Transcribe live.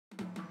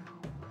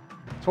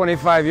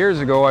25 years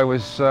ago, it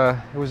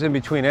was in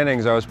between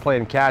innings. I was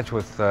playing catch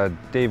with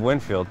Dave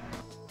Winfield.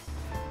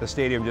 The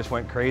stadium just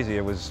went crazy.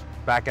 It was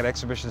back at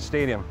Exhibition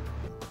Stadium.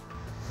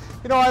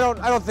 You know, I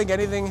don't think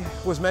anything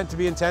was meant to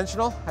be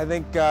intentional. I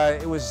think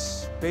it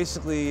was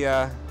basically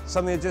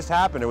something that just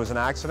happened. It was an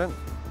accident,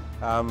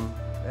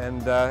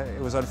 and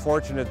it was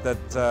unfortunate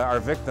that our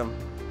victim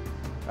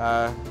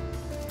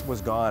was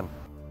gone.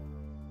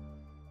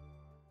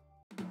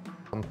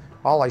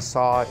 All I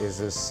saw is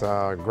this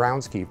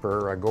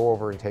groundskeeper go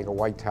over and take a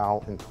white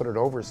towel and put it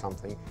over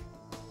something.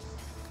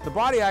 The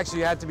body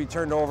actually had to be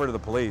turned over to the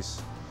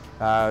police.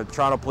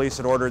 Toronto Police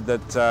had ordered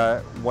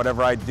that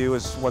whatever I do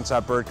is once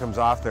that bird comes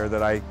off there,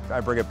 that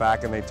I bring it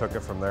back, and they took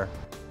it from there.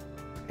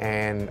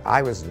 And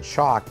I was in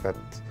shock that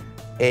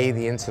A,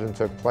 the incident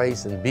took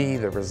place, and B,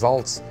 the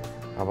results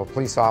of a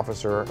police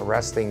officer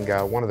arresting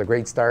one of the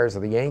great stars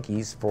of the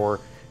Yankees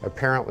for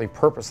apparently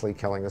purposely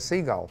killing a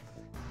seagull.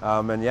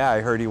 And yeah,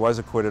 I heard he was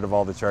acquitted of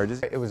all the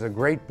charges. It was a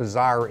great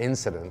bizarre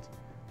incident,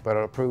 but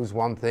it proves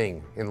one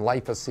thing: in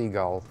life a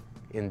seagull,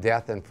 in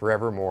death and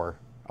forevermore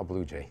a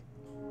blue jay.